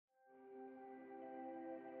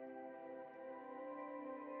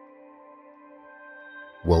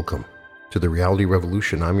Welcome to the Reality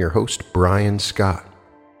Revolution. I'm your host, Brian Scott.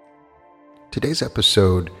 Today's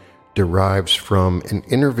episode derives from an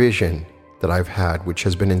inner vision that I've had, which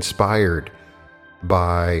has been inspired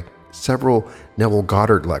by several Neville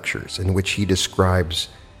Goddard lectures in which he describes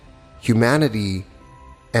humanity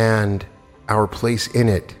and our place in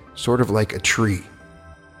it sort of like a tree.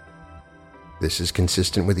 This is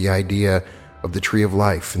consistent with the idea of the tree of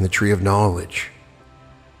life and the tree of knowledge,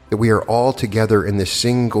 that we are all together in this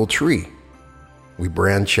single tree. We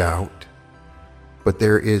branch out, but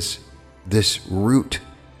there is this root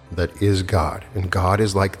that is God, and God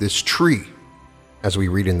is like this tree. As we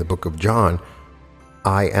read in the book of John,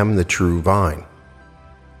 I am the true vine.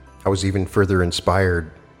 I was even further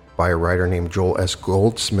inspired by a writer named Joel S.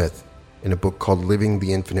 Goldsmith in a book called Living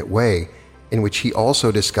the Infinite Way, in which he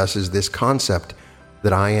also discusses this concept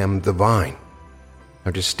that I am the vine. Now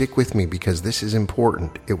just stick with me because this is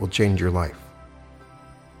important. It will change your life.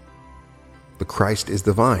 The Christ is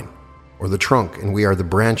the vine, or the trunk, and we are the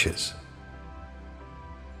branches.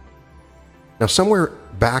 Now somewhere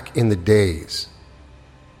back in the days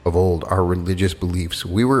of old, our religious beliefs,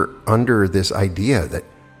 we were under this idea that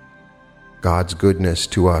God's goodness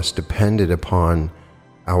to us depended upon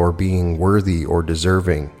our being worthy or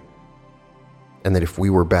deserving, and that if we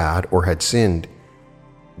were bad or had sinned,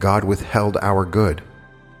 God withheld our good.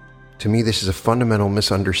 To me, this is a fundamental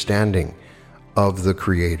misunderstanding of the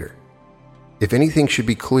Creator. If anything should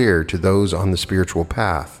be clear to those on the spiritual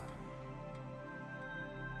path,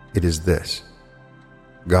 it is this: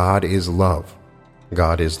 God is love.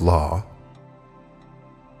 God is law.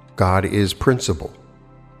 God is principle.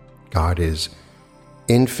 God is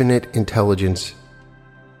infinite intelligence.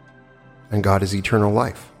 And God is eternal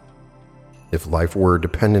life. If life were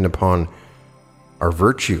dependent upon our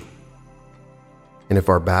virtue, and if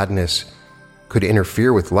our badness could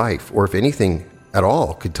interfere with life, or if anything at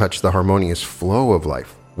all could touch the harmonious flow of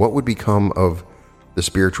life, what would become of the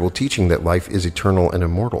spiritual teaching that life is eternal and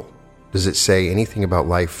immortal? Does it say anything about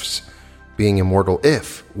life's being immortal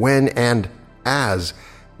if, when, and as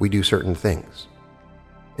we do certain things?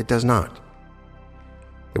 It does not.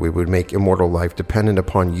 That we would make immortal life dependent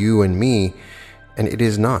upon you and me, and it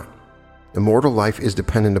is not. Immortal life is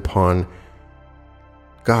dependent upon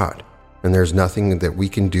God. And there's nothing that we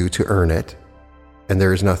can do to earn it, and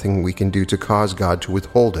there is nothing we can do to cause God to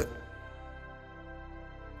withhold it.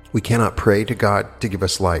 We cannot pray to God to give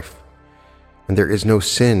us life, and there is no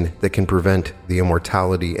sin that can prevent the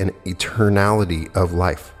immortality and eternality of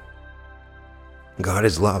life. God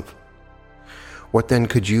is love. What then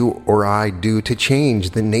could you or I do to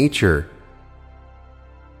change the nature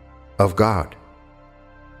of God?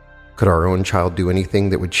 Could our own child do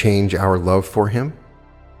anything that would change our love for him?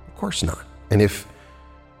 Of course not. And if,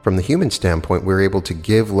 from the human standpoint, we're able to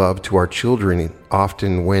give love to our children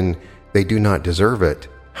often when they do not deserve it,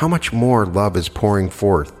 how much more love is pouring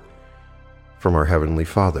forth from our Heavenly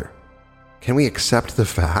Father? Can we accept the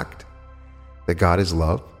fact that God is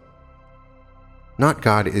love? Not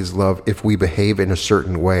God is love if we behave in a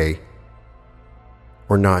certain way,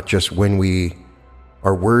 or not just when we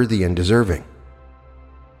are worthy and deserving.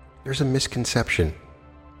 There's a misconception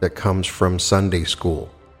that comes from Sunday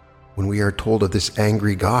school when we are told of this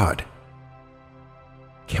angry God.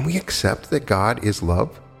 Can we accept that God is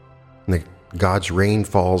love, and that God's rain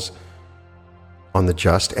falls on the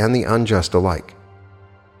just and the unjust alike?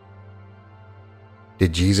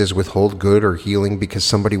 Did Jesus withhold good or healing because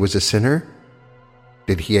somebody was a sinner?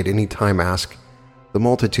 Did he at any time ask the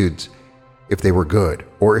multitudes if they were good,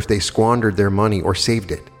 or if they squandered their money or saved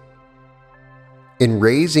it? In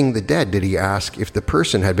raising the dead, did he ask if the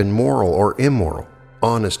person had been moral or immoral,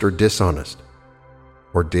 honest or dishonest?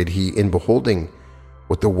 Or did he, in beholding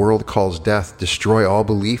what the world calls death, destroy all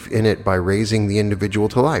belief in it by raising the individual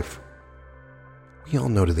to life? We all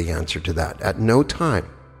know the answer to that. At no time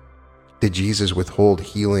did Jesus withhold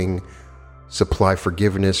healing, supply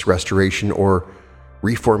forgiveness, restoration, or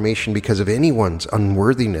reformation because of anyone's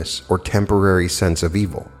unworthiness or temporary sense of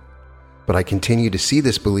evil. But I continue to see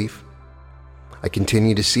this belief. I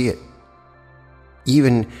continue to see it,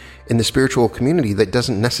 even in the spiritual community that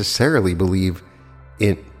doesn't necessarily believe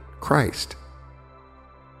in Christ.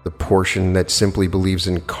 The portion that simply believes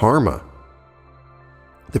in karma.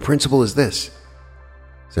 The principle is this: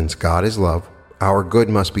 since God is love, our good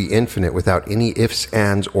must be infinite without any ifs,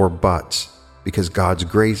 ands, or buts, because God's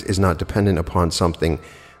grace is not dependent upon something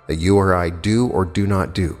that you or I do or do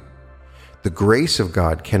not do. The grace of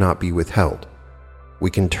God cannot be withheld. We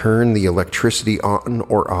can turn the electricity on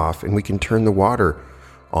or off, and we can turn the water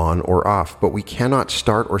on or off, but we cannot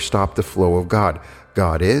start or stop the flow of God.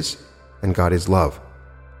 God is, and God is love.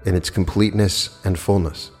 in its completeness and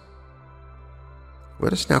fullness.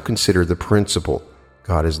 Let us now consider the principle,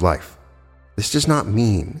 God is life. This does not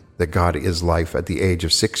mean that God is life at the age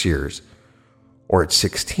of 6 years, or at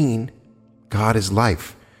 16. God is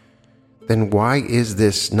life. Then why is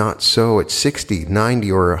this not so at 60,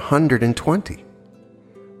 90, or 120?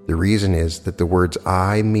 The reason is that the words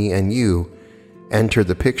I, me, and you enter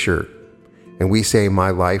the picture, and we say my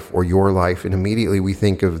life or your life, and immediately we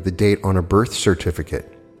think of the date on a birth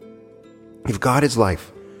certificate. If God is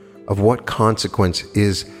life, of what consequence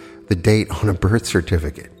is the date on a birth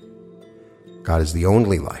certificate? God is the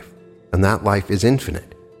only life, and that life is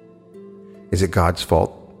infinite. Is it God's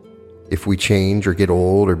fault if we change or get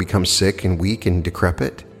old or become sick and weak and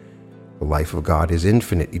decrepit? The life of God is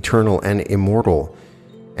infinite, eternal, and immortal.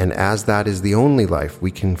 And as that is the only life,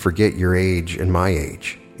 we can forget your age and my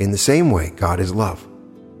age. In the same way, God is love.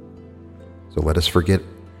 So let us forget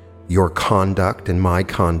your conduct and my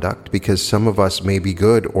conduct, because some of us may be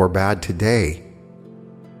good or bad today.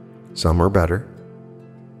 Some are better,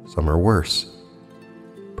 some are worse.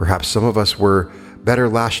 Perhaps some of us were better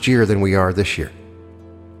last year than we are this year.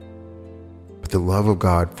 But the love of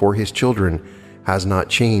God for His children has not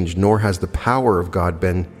changed, nor has the power of God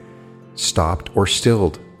been stopped or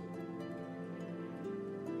stilled.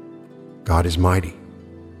 God is mighty.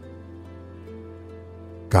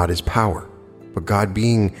 God is power. But God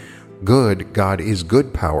being good, God is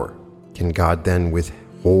good power. Can God then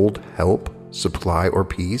withhold help, supply, or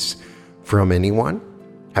peace from anyone?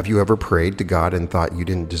 Have you ever prayed to God and thought you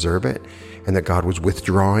didn't deserve it, and that God was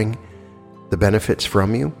withdrawing the benefits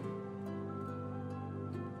from you?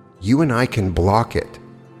 You and I can block it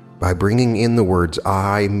by bringing in the words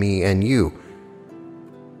I, me, and you.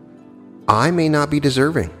 I may not be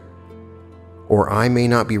deserving, or I may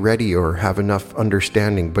not be ready or have enough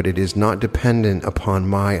understanding, but it is not dependent upon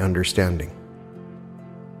my understanding.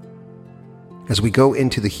 As we go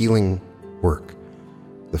into the healing work,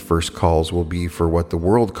 the first calls will be for what the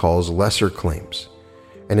world calls lesser claims.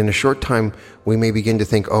 And in a short time, we may begin to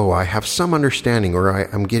think, oh, I have some understanding, or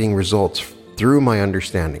I'm getting results through my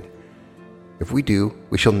understanding. If we do,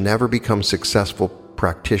 we shall never become successful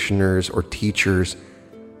practitioners or teachers,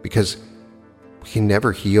 because we can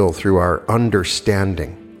never heal through our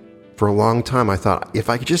understanding. For a long time, I thought, if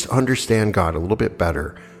I could just understand God a little bit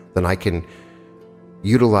better, then I can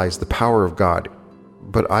utilize the power of God.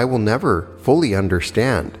 But I will never fully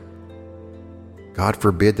understand. God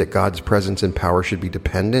forbid that God's presence and power should be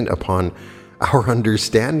dependent upon our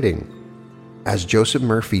understanding. As Joseph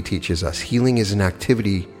Murphy teaches us, healing is an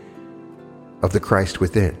activity of the Christ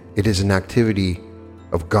within. It is an activity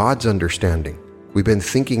of God's understanding. We've been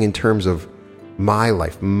thinking in terms of my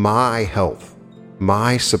life, my health,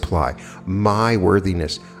 my supply, my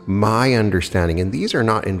worthiness, my understanding, and these are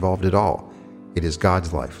not involved at all. It is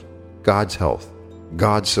God's life, God's health,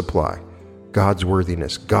 God's supply, God's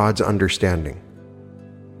worthiness, God's understanding.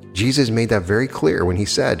 Jesus made that very clear when He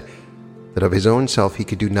said that of His own self He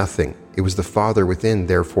could do nothing. It was the Father within,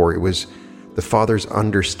 therefore it was the Father's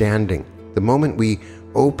understanding. The moment we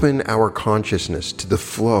open our consciousness to the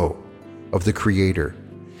flow of the Creator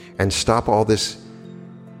and stop all this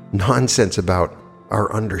nonsense about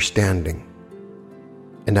our understanding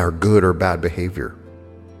and our good or bad behavior,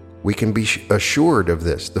 we can be assured of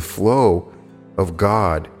this. The flow of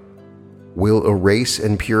God will erase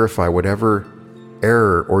and purify whatever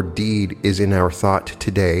error or deed is in our thought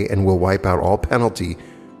today, and will wipe out all penalty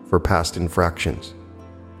for past infractions.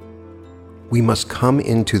 We must come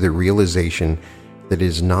into the realization that it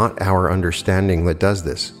is not our understanding that does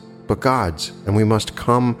this, but God's, and we must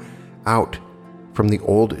come out from the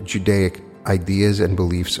old Judaic ideas and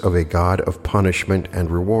beliefs of a God of punishment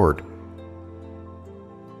and reward.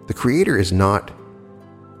 The Creator is not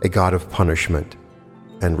a God of punishment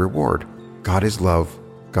and reward. God is love.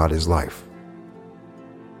 God is life.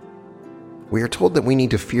 We are told that we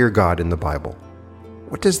need to fear God in the Bible.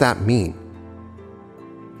 What does that mean?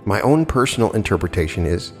 My own personal interpretation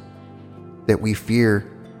is that we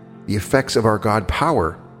fear the effects of our God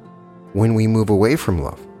power when we move away from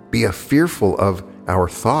love. Be fearful of our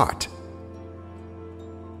thought.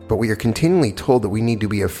 But we are continually told that we need to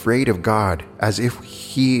be afraid of God as if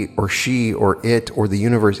He or she or it or the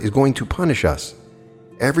universe is going to punish us.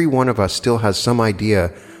 Every one of us still has some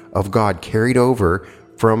idea of God carried over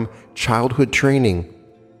from childhood training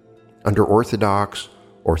under orthodox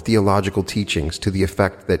or theological teachings to the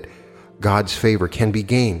effect that God's favor can be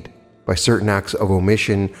gained by certain acts of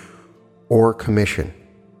omission or commission.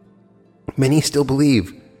 Many still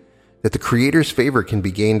believe that the Creator's favor can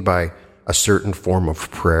be gained by a certain form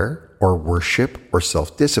of prayer or worship or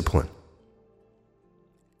self-discipline.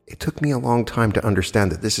 It took me a long time to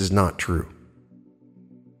understand that this is not true.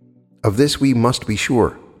 Of this we must be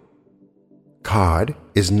sure. God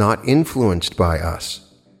is not influenced by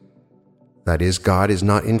us. That is, God is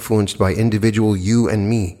not influenced by individual you and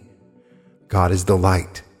me. God is the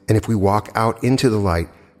light, and if we walk out into the light,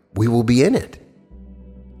 we will be in it.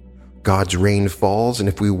 God's rain falls, and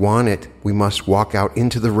if we want it, we must walk out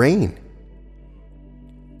into the rain.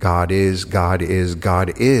 God is, God is,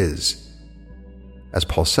 God is, as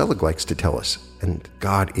Paul Selig likes to tell us, and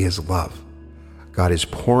God is love. God is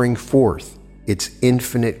pouring forth its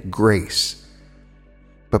infinite grace.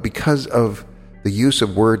 But because of the use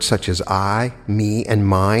of words such as I, me, and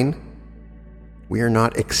mine, we are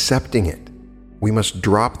not accepting it. We must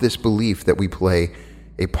drop this belief that we play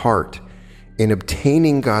a part in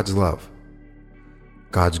obtaining God's love,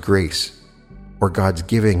 God's grace, or God's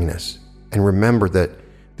givingness, and remember that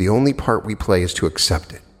the only part we play is to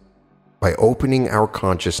accept it by opening our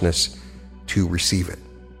consciousness to receive it.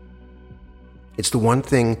 It's the one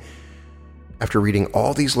thing, after reading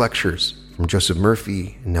all these lectures from Joseph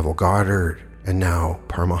Murphy and Neville Goddard, and now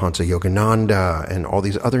Paramahansa Yogananda and all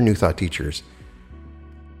these other New Thought teachers,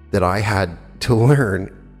 that I had to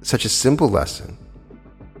learn such a simple lesson.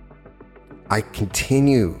 I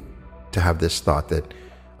continue to have this thought that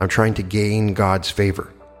I'm trying to gain God's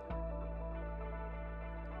favor.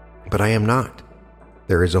 But I am not.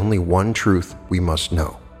 There is only one truth we must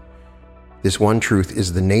know. This one truth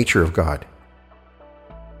is the nature of God.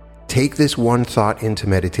 Take this one thought into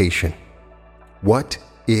meditation. What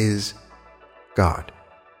is God?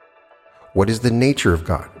 What is the nature of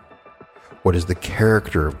God? What is the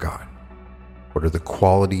character of God? What are the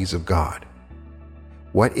qualities of God?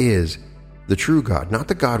 What is the true God? Not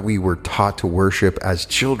the God we were taught to worship as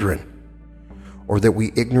children, or that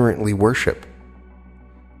we ignorantly worship.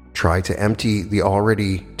 Try to empty the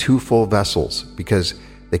already too full vessels, because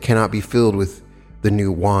they cannot be filled with the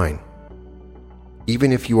new wine.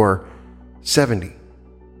 Even if you are 70,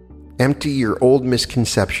 empty your old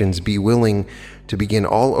misconceptions. Be willing to begin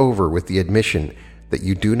all over with the admission that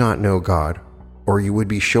you do not know God, or you would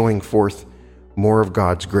be showing forth more of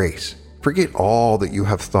God's grace. Forget all that you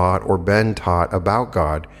have thought or been taught about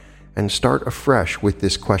God and start afresh with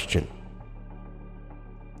this question.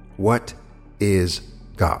 What is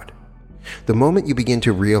God? The moment you begin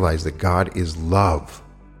to realize that God is love,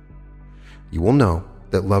 you will know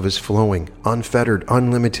that love is flowing, unfettered,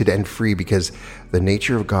 unlimited, and free, because the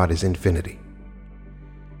nature of God is infinity.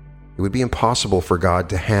 It would be impossible for God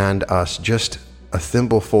to hand us just a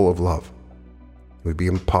thimbleful of love. It would be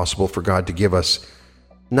impossible for God to give us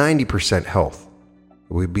 90% health.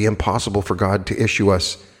 It would be impossible for God to issue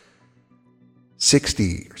us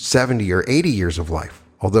 60, 70, or 80 years of life.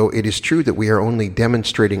 Although it is true that we are only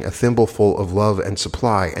demonstrating a thimbleful of love and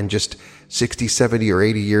supply and just 60, 70, or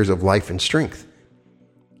 80 years of life and strength.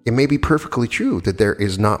 It may be perfectly true that there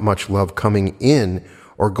is not much love coming in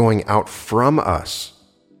or going out from us.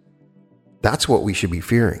 That's what we should be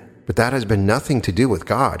fearing. But that has been nothing to do with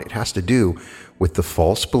God. It has to do with the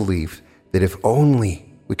false belief that if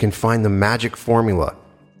only we can find the magic formula,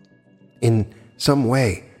 in some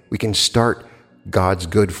way we can start God's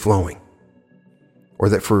good flowing. Or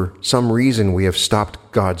that for some reason we have stopped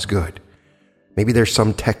God's good. Maybe there's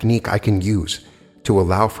some technique I can use to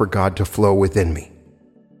allow for God to flow within me.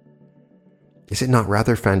 Is it not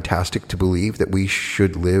rather fantastic to believe that we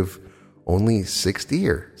should live only 60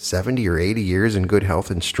 or 70 or 80 years in good health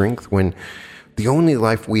and strength when the only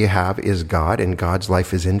life we have is God, and God's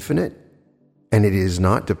life is infinite, and it is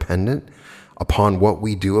not dependent upon what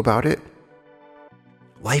we do about it?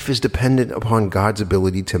 Life is dependent upon God's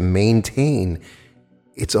ability to maintain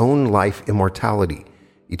its own life immortality,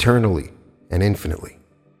 eternally and infinitely.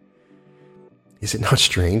 Is it not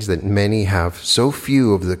strange that many have so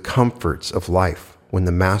few of the comforts of life when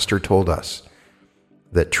the Master told us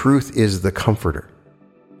that truth is the comforter?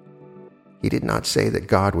 He did not say that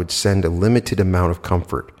God would send a limited amount of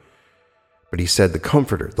comfort, but he said the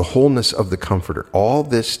comforter, the wholeness of the comforter. All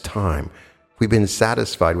this time, we've been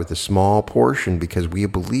satisfied with a small portion because we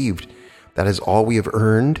have believed that is all we have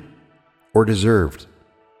earned or deserved.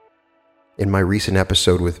 In my recent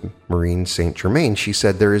episode with Maureen St. Germain, she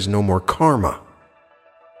said there is no more karma.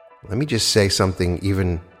 Let me just say something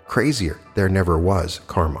even crazier. There never was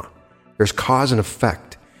karma. There's cause and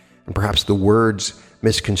effect, and perhaps the words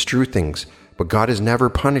misconstrue things, but God is never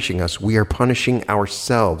punishing us. We are punishing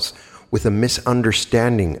ourselves with a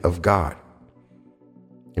misunderstanding of God.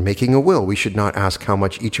 In making a will, we should not ask how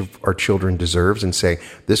much each of our children deserves and say,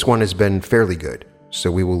 this one has been fairly good,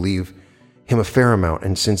 so we will leave him a fair amount,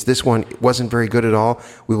 and since this one wasn't very good at all,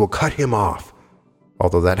 we will cut him off.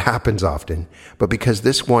 although that happens often, but because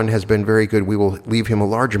this one has been very good, we will leave him a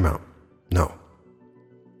large amount. No.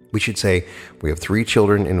 We should say, we have 3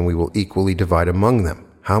 children and we will equally divide among them.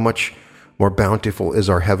 How much more bountiful is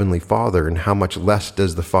our Heavenly Father, and how much less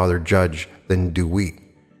does the Father judge than do we?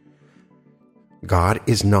 God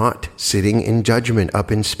is not sitting in judgment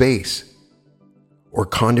up in space or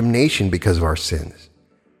condemnation because of our sins,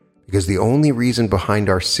 because the only reason behind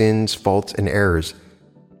our sins, faults, and errors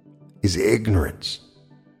is ignorance.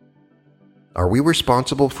 Are we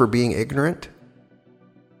responsible for being ignorant?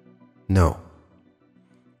 No.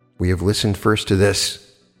 We have listened first to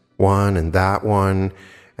this one and that one,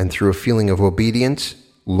 and through a feeling of obedience,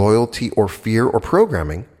 loyalty, or fear, or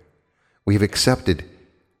programming, we've accepted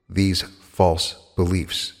these false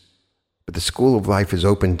beliefs. But the school of life is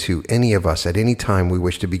open to any of us at any time we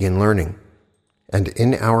wish to begin learning. And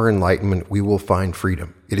in our enlightenment, we will find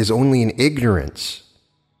freedom. It is only in ignorance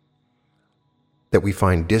that we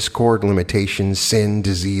find discord, limitations, sin,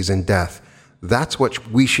 disease, and death. That's what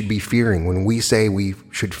we should be fearing. When we say we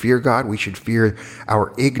should fear God, we should fear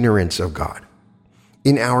our ignorance of God.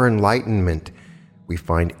 In our enlightenment, we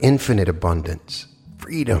find infinite abundance,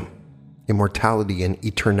 freedom, immortality, and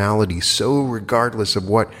eternality. So regardless of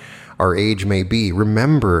what our age may be,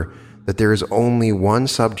 remember that there is only one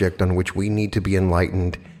subject on which we need to be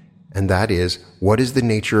enlightened, and that is, what is the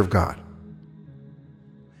nature of God?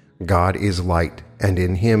 God is light, and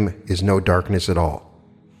in him is no darkness at all.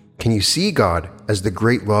 Can you see God as the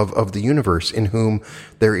great love of the universe, in whom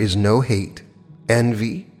there is no hate,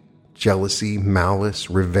 envy, jealousy, malice,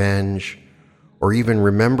 revenge, or even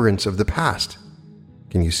remembrance of the past?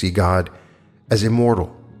 Can you see God as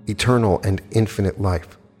immortal, eternal, and infinite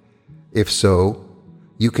life? If so,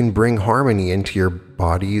 you can bring harmony into your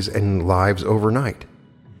bodies and lives overnight.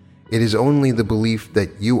 It is only the belief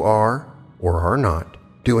that you are, or are not,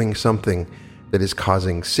 doing something that is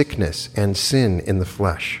causing sickness and sin in the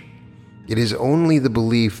flesh. It is only the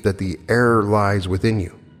belief that the error lies within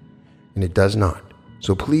you, and it does not.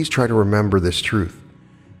 So please try to remember this truth.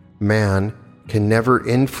 Man can never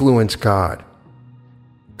influence God.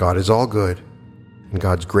 God is all good, and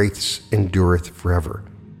God's grace endureth forever.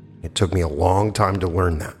 It took me a long time to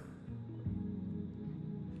learn that.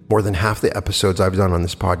 More than half the episodes I've done on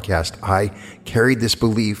this podcast, I carried this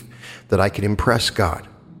belief that I could impress God.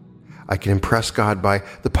 I can impress God by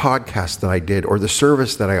the podcast that I did, or the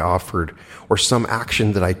service that I offered, or some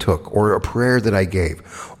action that I took, or a prayer that I gave,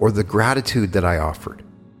 or the gratitude that I offered.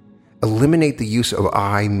 Eliminate the use of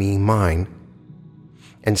I, me, mine,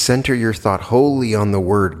 and center your thought wholly on the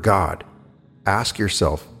word God. Ask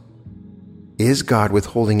yourself, is God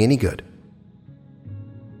withholding any good?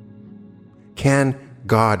 Can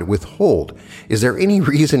God withhold? Is there any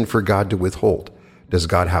reason for God to withhold? Does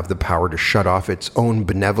God have the power to shut off its own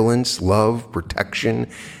benevolence, love, protection,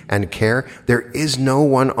 and care? There is no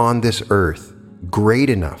one on this earth great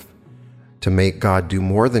enough to make God do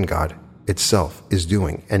more than God itself is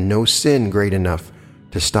doing, and no sin great enough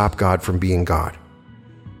to stop God from being God.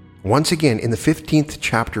 Once again, in the 15th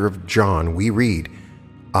chapter of John, we read,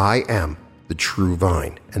 I am the true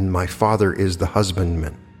vine, and my Father is the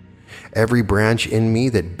husbandman. Every branch in me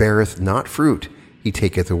that beareth not fruit, he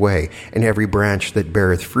taketh away, and every branch that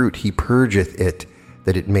beareth fruit, he purgeth it,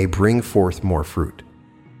 that it may bring forth more fruit.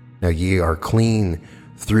 Now ye are clean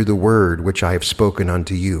through the word which I have spoken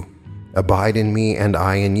unto you. Abide in me, and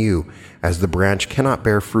I in you, as the branch cannot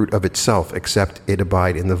bear fruit of itself, except it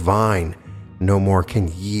abide in the vine. No more can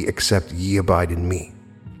ye, except ye abide in me.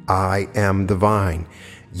 I am the vine,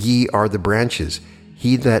 ye are the branches.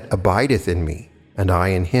 He that abideth in me, and I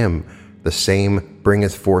in him, the same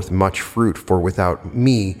bringeth forth much fruit, for without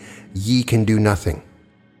me ye can do nothing.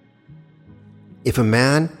 If a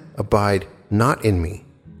man abide not in me,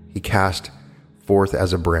 he cast forth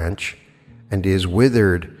as a branch, and is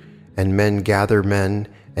withered, and men gather men,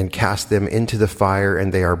 and cast them into the fire,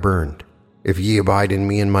 and they are burned. If ye abide in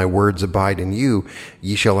me, and my words abide in you,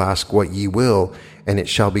 ye shall ask what ye will, and it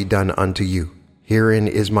shall be done unto you. Herein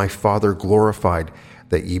is my Father glorified,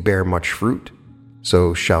 that ye bear much fruit.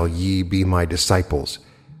 So shall ye be my disciples.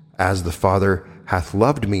 As the Father hath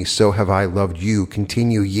loved me, so have I loved you.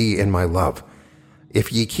 Continue ye in my love.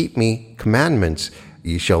 If ye keep me commandments,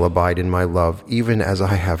 ye shall abide in my love, even as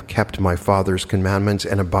I have kept my Father's commandments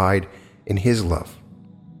and abide in his love.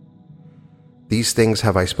 These things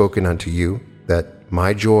have I spoken unto you, that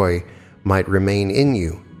my joy might remain in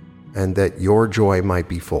you, and that your joy might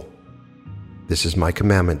be full. This is my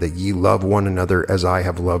commandment, that ye love one another as I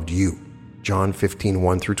have loved you. John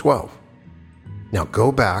 15:1-12. Now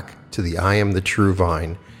go back to the I am the true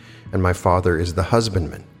vine, and my Father is the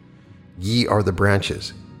husbandman. Ye are the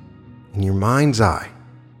branches. In your mind's eye,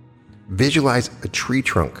 Visualize a tree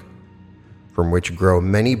trunk from which grow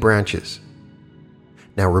many branches.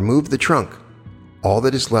 Now remove the trunk. All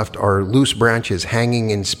that is left are loose branches hanging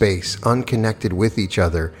in space, unconnected with each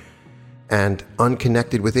other and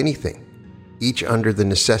unconnected with anything, each under the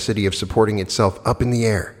necessity of supporting itself up in the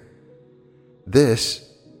air. This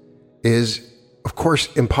is, of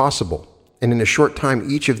course, impossible, and in a short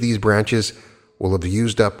time each of these branches will have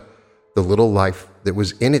used up the little life that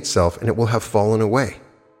was in itself, and it will have fallen away.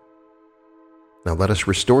 Now let us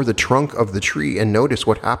restore the trunk of the tree and notice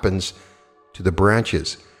what happens to the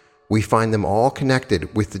branches. We find them all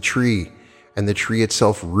connected with the tree, and the tree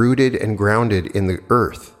itself rooted and grounded in the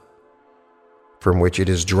earth, from which it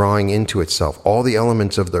is drawing into itself all the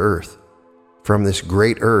elements of the earth. From this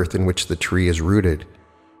great earth in which the tree is rooted,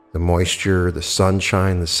 the moisture, the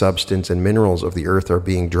sunshine, the substance, and minerals of the earth are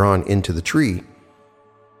being drawn into the tree,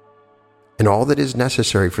 and all that is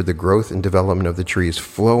necessary for the growth and development of the tree is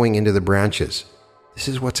flowing into the branches. This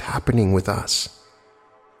is what's happening with us.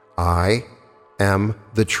 I am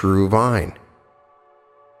the true vine.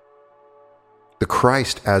 The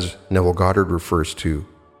Christ, as Neville Goddard refers to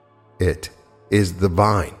it, is the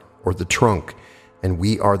vine or the trunk, and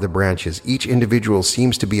we are the branches. Each individual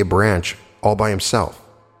seems to be a branch all by himself,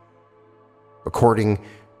 according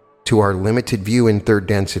to our limited view in third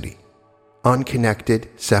density, unconnected,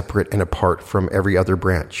 separate, and apart from every other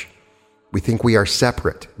branch. We think we are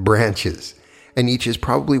separate branches, and each is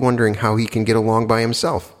probably wondering how he can get along by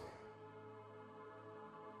himself.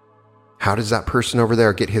 How does that person over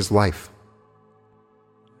there get his life,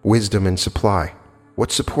 wisdom, and supply?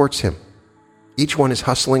 What supports him? Each one is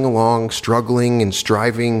hustling along, struggling and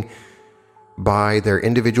striving by their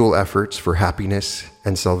individual efforts for happiness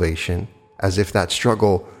and salvation, as if that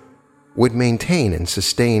struggle would maintain and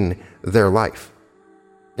sustain their life.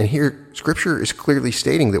 And here, Scripture is clearly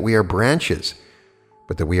stating that we are branches,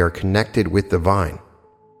 but that we are connected with the vine.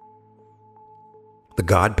 The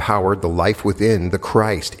God-powered, the life within, the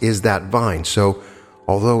Christ, is that vine. So,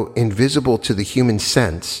 although invisible to the human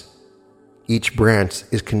sense, each branch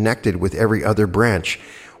is connected with every other branch.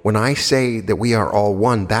 When I say that we are all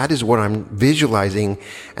one, that is what I'm visualizing,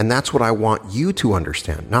 and that's what I want you to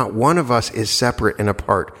understand. Not one of us is separate and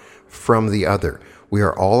apart from the other. We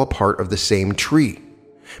are all a part of the same tree,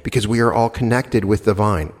 because we are all connected with the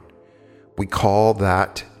vine. We call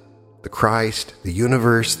that the Christ, the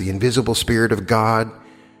universe, the invisible Spirit of God,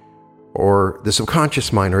 or the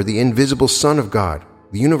subconscious mind, or the invisible Son of God,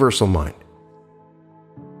 the universal mind.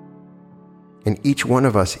 And each one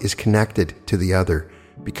of us is connected to the other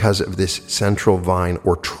because of this central vine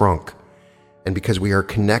or trunk. And because we are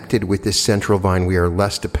connected with this central vine, we are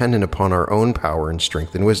less dependent upon our own power and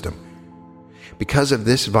strength and wisdom. Because of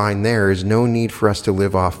this vine, there is no need for us to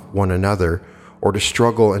live off one another or to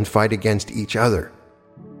struggle and fight against each other.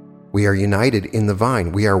 We are united in the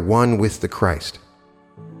vine. We are one with the Christ.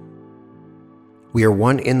 We are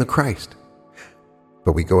one in the Christ.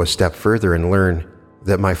 But we go a step further and learn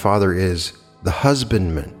that my Father is the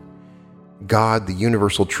husbandman. God, the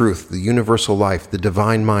universal truth, the universal life, the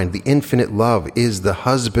divine mind, the infinite love is the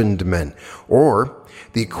husbandman, or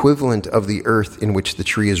the equivalent of the earth in which the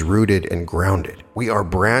tree is rooted and grounded. We are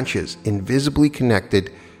branches invisibly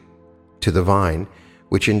connected to the vine,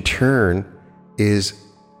 which in turn is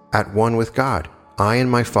at one with God. I and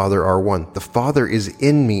my Father are one. The Father is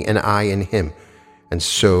in me and I in him. And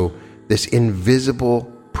so this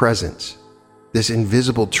invisible presence, this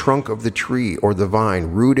invisible trunk of the tree or the vine,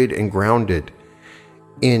 rooted and grounded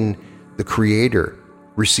in the Creator,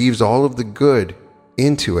 receives all of the good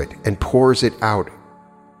into it and pours it out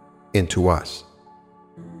into us.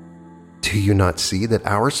 Do you not see that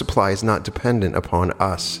our supply is not dependent upon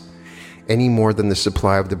us any more than the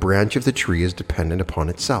supply of the branch of the tree is dependent upon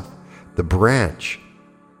itself? The branch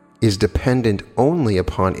is dependent only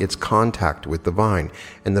upon its contact with the vine,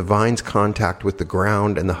 and the vine's contact with the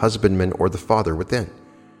ground and the husbandman or the Father within.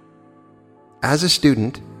 As a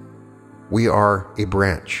student, we are a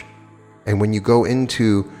branch. And when you go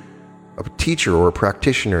into a teacher or a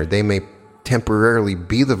practitioner, they may temporarily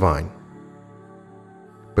be the vine.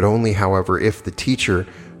 But only, however, if the teacher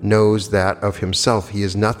knows that of himself he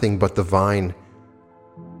is nothing but the vine.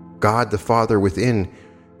 God the Father within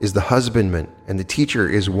is the husbandman, and the teacher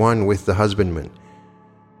is one with the husbandman.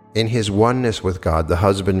 In his oneness with God, the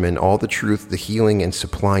husbandman, all the truth, the healing, and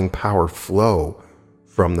supplying power flow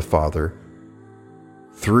from the Father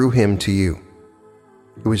through him to you.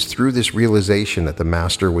 It was through this realization that the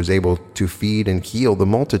Master was able to feed and heal the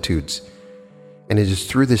multitudes. And it is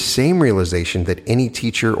through this same realization that any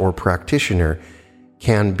teacher or practitioner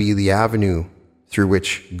can be the avenue through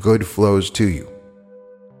which good flows to you.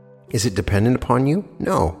 Is it dependent upon you?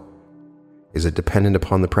 No. Is it dependent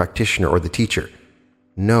upon the practitioner or the teacher?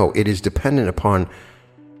 No, it is dependent upon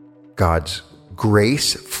God's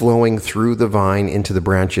grace flowing through the vine into the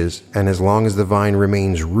branches, and as long as the vine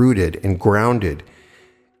remains rooted and grounded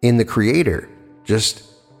in the Creator, just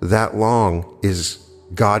that long is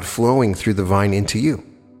God flowing through the vine into you.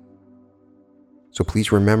 So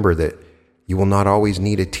please remember that you will not always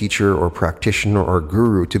need a teacher or practitioner or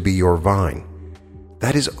guru to be your vine.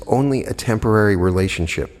 That is only a temporary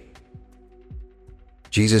relationship.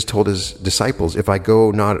 Jesus told his disciples, "If I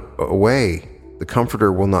go not away, the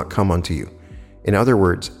Comforter will not come unto you." In other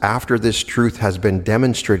words, after this truth has been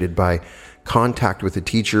demonstrated by contact with a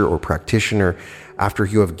teacher or practitioner, after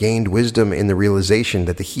you have gained wisdom in the realization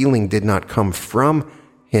that the healing did not come from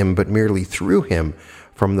him, but merely through him,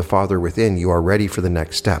 from the Father within, you are ready for the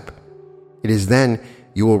next step. It is then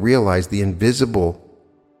you will realize the invisible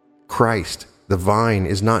Christ, the vine,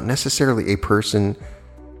 is not necessarily a person,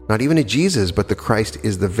 not even a Jesus, but the Christ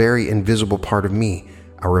is the very invisible part of me,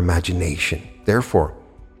 our imagination. Therefore,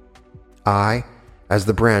 I, as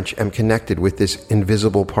the branch, am connected with this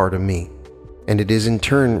invisible part of me, and it is in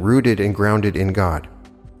turn rooted and grounded in God.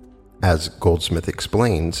 As Goldsmith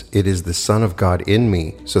explains, it is the Son of God in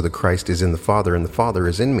me, so the Christ is in the Father, and the Father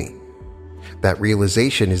is in me. That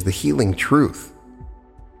realization is the healing truth.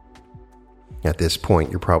 At this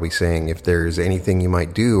point, you're probably saying, if there's anything you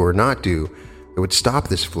might do or not do that would stop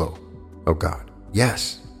this flow of God.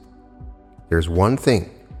 Yes, there's one thing.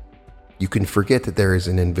 You can forget that there is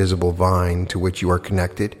an invisible vine to which you are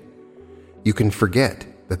connected. You can forget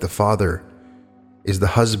that the Father is the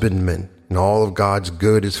husbandman and all of God's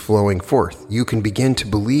good is flowing forth. You can begin to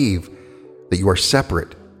believe that you are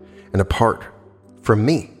separate and apart from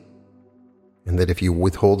me, and that if you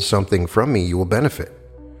withhold something from me, you will benefit.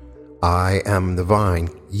 I am the vine,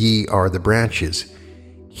 ye are the branches.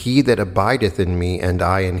 He that abideth in me, and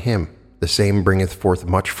I in him, the same bringeth forth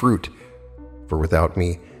much fruit. For without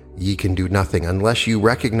me ye can do nothing. Unless you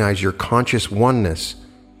recognize your conscious oneness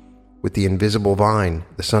with the invisible vine,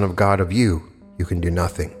 the Son of God of you, you can do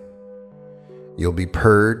nothing. You'll be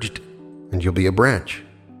purged, and you'll be a branch,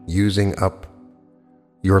 using up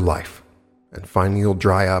your life. And finally you'll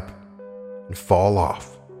dry up and fall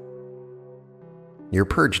off. You're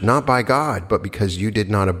purged not by God, but because you did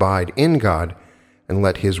not abide in God and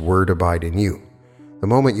let his word abide in you. The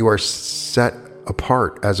moment you are set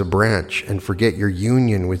apart as a branch and forget your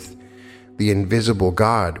union with the invisible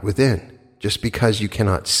God within, just because you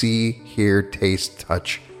cannot see, hear, taste,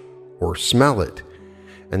 touch, or smell it,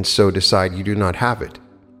 and so decide you do not have it.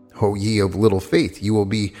 O ye of little faith, you will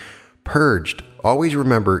be purged. Always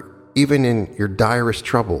remember, even in your direst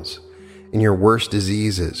troubles, in your worst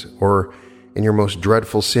diseases, or in your most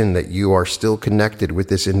dreadful sin, that you are still connected with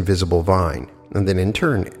this invisible vine. And then in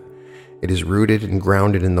turn, it is rooted and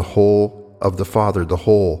grounded in the whole of the Father, the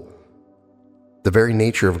whole. The very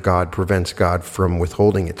nature of God prevents God from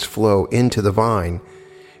withholding its flow into the vine,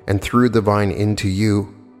 and through the vine into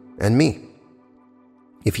you and me.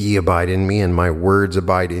 If ye abide in me, and my words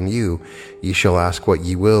abide in you, ye shall ask what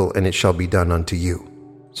ye will, and it shall be done unto you.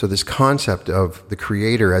 So this concept of the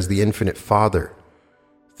Creator as the infinite Father,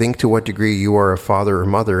 think to what degree you are a father or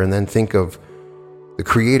mother, and then think of the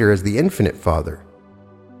Creator as the infinite Father.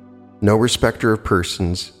 No respecter of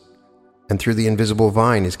persons, and through the invisible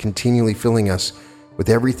vine is continually filling us with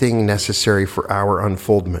everything necessary for our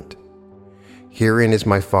unfoldment. Herein is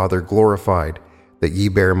my Father glorified, that ye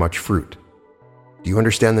bear much fruit. Do you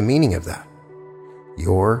understand the meaning of that?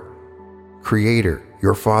 Your Creator,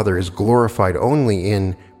 your Father, is glorified only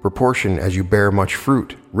in proportion as you bear much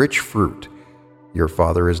fruit, rich fruit. Your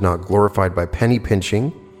Father is not glorified by penny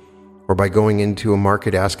pinching or by going into a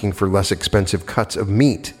market asking for less expensive cuts of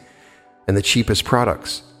meat and the cheapest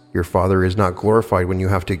products. Your Father is not glorified when you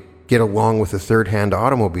have to get along with a third-hand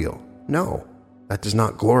automobile. No, that does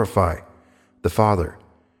not glorify the Father.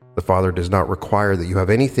 The Father does not require that you have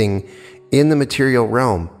anything in the material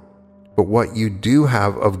realm, but what you do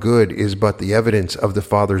have of good is but the evidence of the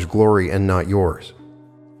Father's glory and not yours.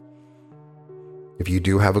 If you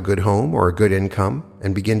do have a good home or a good income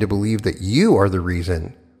and begin to believe that you are the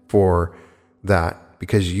reason for that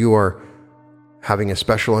because you are having a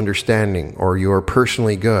special understanding or you are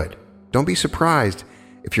personally good, don't be surprised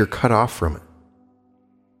if you're cut off from it.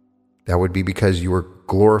 That would be because you are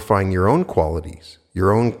glorifying your own qualities,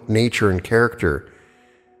 your own nature and character,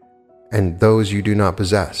 and those you do not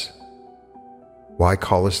possess. Why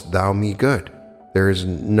callest thou me good? There is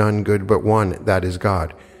none good but one, that is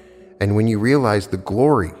God. And when you realize the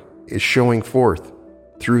glory is showing forth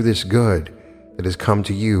through this good that has come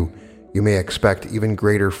to you, you may expect even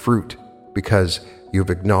greater fruit, because you have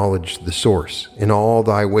acknowledged the source. In all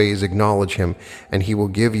thy ways acknowledge him, and he will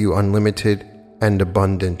give you unlimited and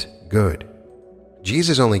abundant good.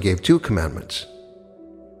 Jesus only gave 2 commandments,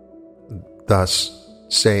 thus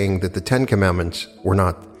saying that the 10 commandments were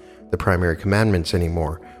not the primary commandments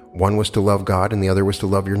anymore. One was to love God, and the other was to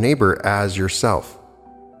love your neighbor as yourself.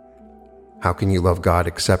 How can you love God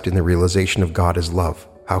except in the realization of God as love?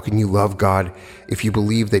 How can you love God if you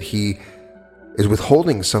believe that he is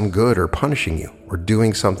withholding some good or punishing you or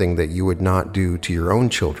doing something that you would not do to your own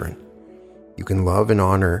children? You can love and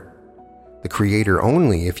honor the Creator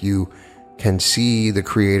only if you can see the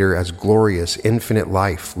Creator as glorious, infinite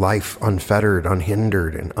life unfettered,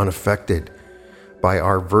 unhindered, and unaffected by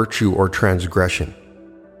our virtue or transgression.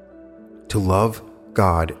 To love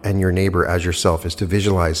God and your neighbor as yourself is to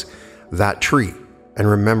visualize that tree and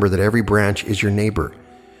remember that every branch is your neighbor,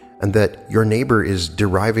 and that your neighbor is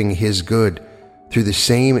deriving his good through the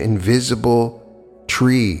same invisible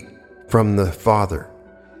tree from the Father.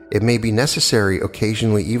 It may be necessary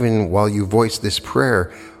occasionally, even while you voice this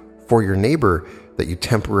prayer for your neighbor, that you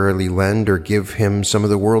temporarily lend or give him some of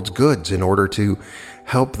the world's goods in order to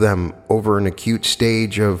help them over an acute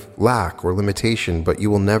stage of lack or limitation, but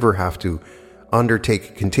you will never have to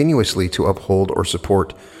undertake continuously to uphold or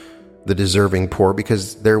support the deserving poor,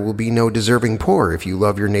 because there will be no deserving poor if you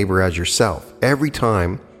love your neighbor as yourself. Every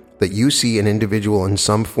time that you see an individual in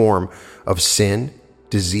some form of sin,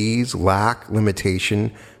 disease, lack,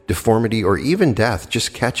 limitation, deformity, or even death,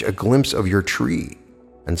 just catch a glimpse of your tree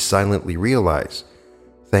and silently realize,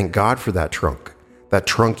 thank God for that trunk. That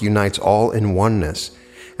trunk unites all in oneness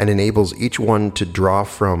and enables each one to draw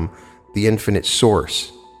from the infinite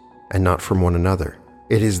source and not from one another.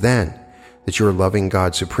 It is then that you are loving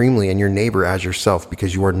God supremely and your neighbor as yourself,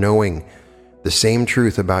 because you are knowing the same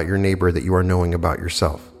truth about your neighbor that you are knowing about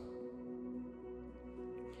yourself.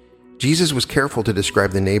 Jesus was careful to describe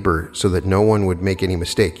the neighbor so that no one would make any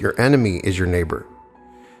mistake. Your enemy is your neighbor.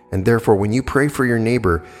 And therefore, when you pray for your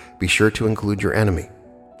neighbor, be sure to include your enemy.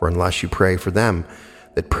 For unless you pray for them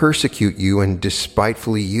that persecute you and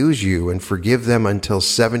despitefully use you and forgive them until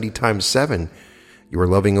 70 times 7, you are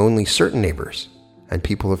loving only certain neighbors. And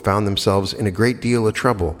people have found themselves in a great deal of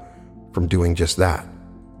trouble from doing just that.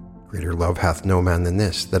 Greater love hath no man than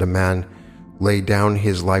this, that a man lay down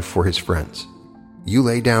his life for his friends. You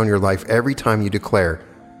lay down your life every time you declare,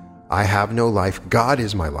 I have no life, God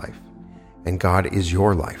is my life, and God is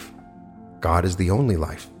your life. God is the only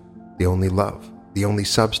life, the only love, the only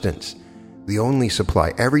substance, the only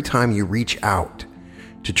supply. Every time you reach out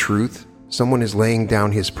to truth, someone is laying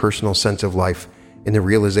down his personal sense of life in the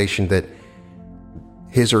realization that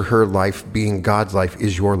his or her life being God's life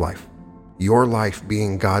is your life. Your life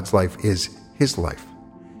being God's life is his life.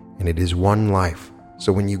 And it is one life.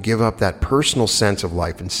 So when you give up that personal sense of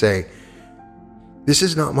life and say, this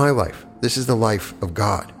is not my life, this is the life of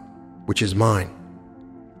God, which is mine,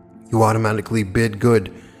 you automatically bid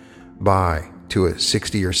goodbye to a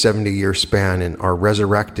 60 or 70 year span and are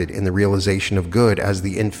resurrected in the realization of good as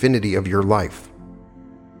the infinity of your life.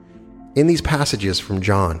 In these passages from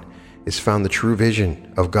John is found the true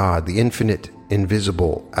vision of God, the infinite,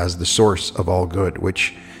 invisible, as the source of all good,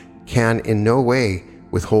 which can in no way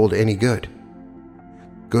withhold any good.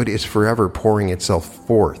 Good is forever pouring itself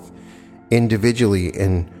forth individually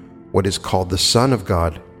in what is called the Son of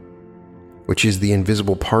God, which is the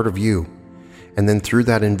invisible part of you, and then through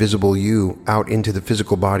that invisible you out into the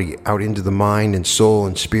physical body, out into the mind and soul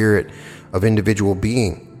and spirit of individual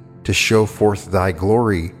being, to show forth thy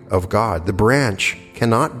glory of God. The branch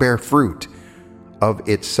cannot bear fruit of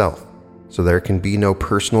itself, so there can be no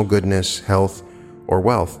personal goodness, health, or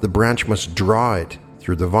wealth. The branch must draw it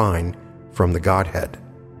through the vine from the Godhead.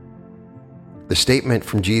 The statement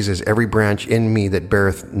from Jesus, every branch in me that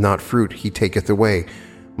beareth not fruit, he taketh away,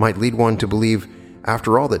 might lead one to believe,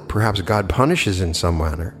 after all, that perhaps God punishes in some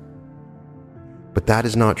manner. But that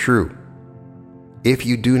is not true. If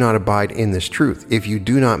you do not abide in this truth, if you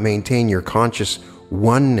do not maintain your conscious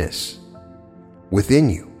oneness within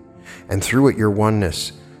you, and through it your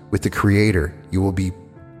oneness with the Creator, you will be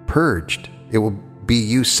purged. It will be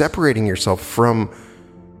you separating yourself from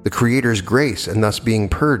the Creator's grace and thus being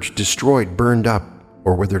purged, destroyed, burned up,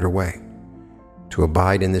 or withered away. To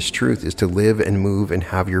abide in this truth is to live and move and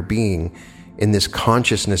have your being in this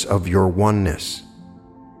consciousness of your oneness.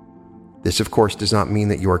 This, of course, does not mean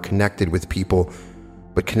that you are connected with people,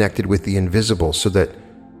 but connected with the invisible, so that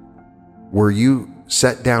were you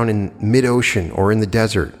set down in mid-ocean or in the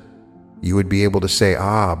desert, you would be able to say,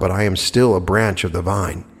 but I am still a branch of the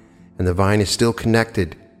vine, and the vine is still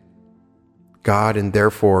connected. God, and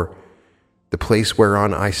therefore the place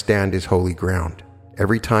whereon I stand is holy ground.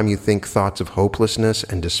 Every time you think thoughts of hopelessness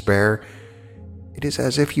and despair, it is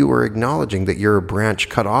as if you are acknowledging that you're a branch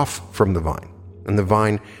cut off from the vine, and the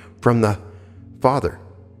vine from the Father,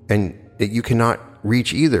 and that you cannot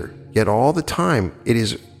reach either. Yet all the time, it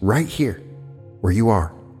is right here where you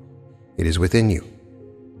are. It is within you,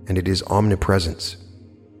 and it is omnipresence.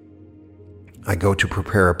 I go to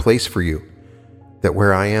prepare a place for you, that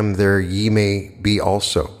where I am, there ye may be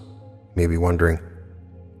also. You may be wondering,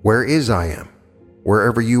 where is I am?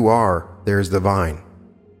 Wherever you are, there is the vine.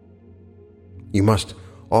 You must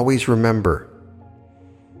always remember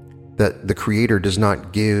that the Creator does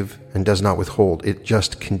not give and does not withhold. It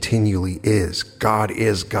just continually is. God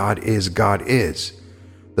is, God is, God is.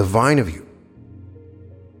 The vine of you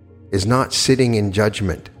is not sitting in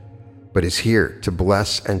judgment, but is here to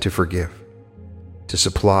bless and to forgive, to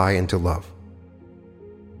supply and to love.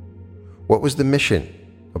 What was the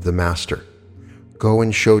mission of the Master? Go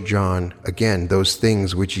and show John again those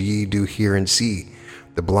things which ye do hear and see.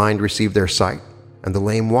 The blind receive their sight, and the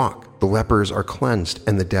lame walk. The lepers are cleansed,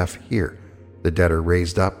 and the deaf hear. The dead are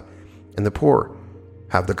raised up, and the poor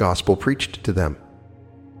have the gospel preached to them.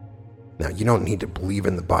 Now, you don't need to believe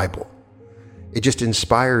in the Bible. It just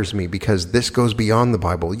inspires me because this goes beyond the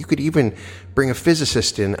Bible. You could even bring a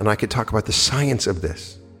physicist in, and I could talk about the science of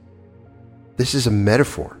this. This is a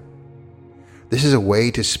metaphor. This is a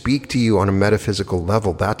way to speak to you on a metaphysical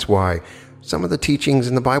level. That's why some of the teachings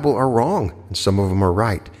in the Bible are wrong, and some of them are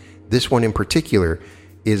right. This one in particular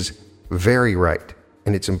is very right,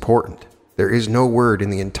 and it's important. There is no word in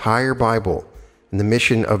the entire Bible and the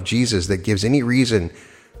mission of Jesus that gives any reason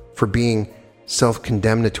for being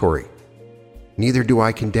self-condemnatory. Neither do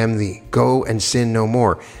I condemn thee. Go and sin no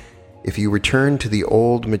more. If you return to the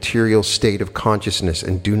old material state of consciousness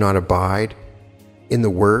and do not abide in the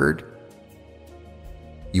word,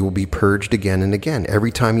 you will be purged again and again. Every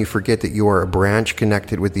time you forget that you are a branch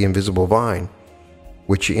connected with the invisible vine,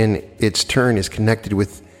 which in its turn is connected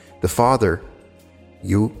with the Father,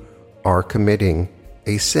 you are committing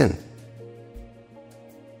a sin.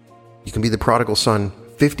 You can be the prodigal son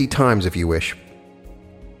 50 times if you wish,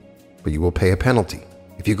 but you will pay a penalty.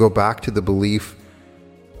 If you go back to the belief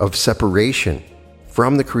of separation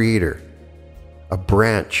from the Creator, a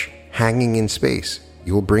branch hanging in space,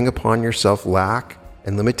 you will bring upon yourself lack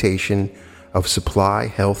and limitation of supply,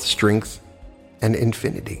 health, strength, and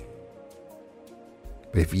infinity.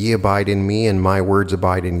 But if ye abide in me, and my words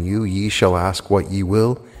abide in you, ye shall ask what ye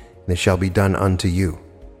will, and it shall be done unto you.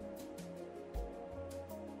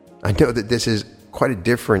 I know that this is quite a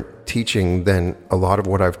different teaching than a lot of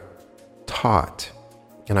what I've taught,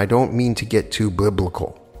 and I don't mean to get too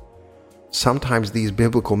biblical. Sometimes these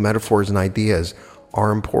biblical metaphors and ideas are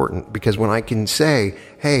important, because when I can say,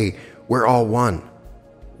 hey, we're all one,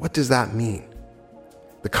 what does that mean?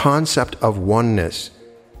 The concept of oneness,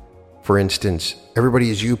 for instance, everybody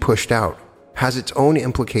is you pushed out, has its own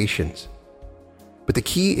implications. But the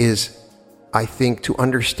key is, I think, to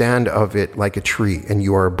understand of it like a tree, and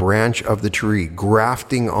you are a branch of the tree,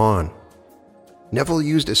 grafting on. Neville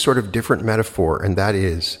used a sort of different metaphor, and that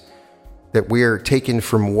is that we are taken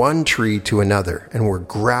from one tree to another, and we're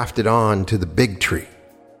grafted on to the big tree.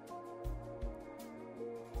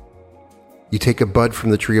 You take a bud from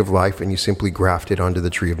the tree of life and you simply graft it onto the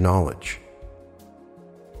tree of knowledge.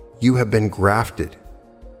 You have been grafted.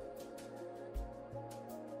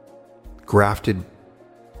 Grafted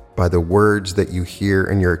by the words that you hear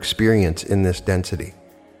and your experience in this density.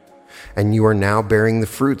 And you are now bearing the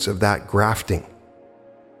fruits of that grafting.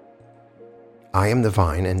 I am the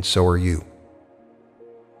vine, and so are you.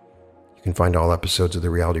 You can find all episodes of The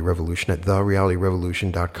Reality Revolution at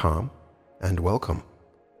therealityrevolution.com, and welcome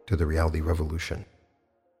to The Reality Revolution.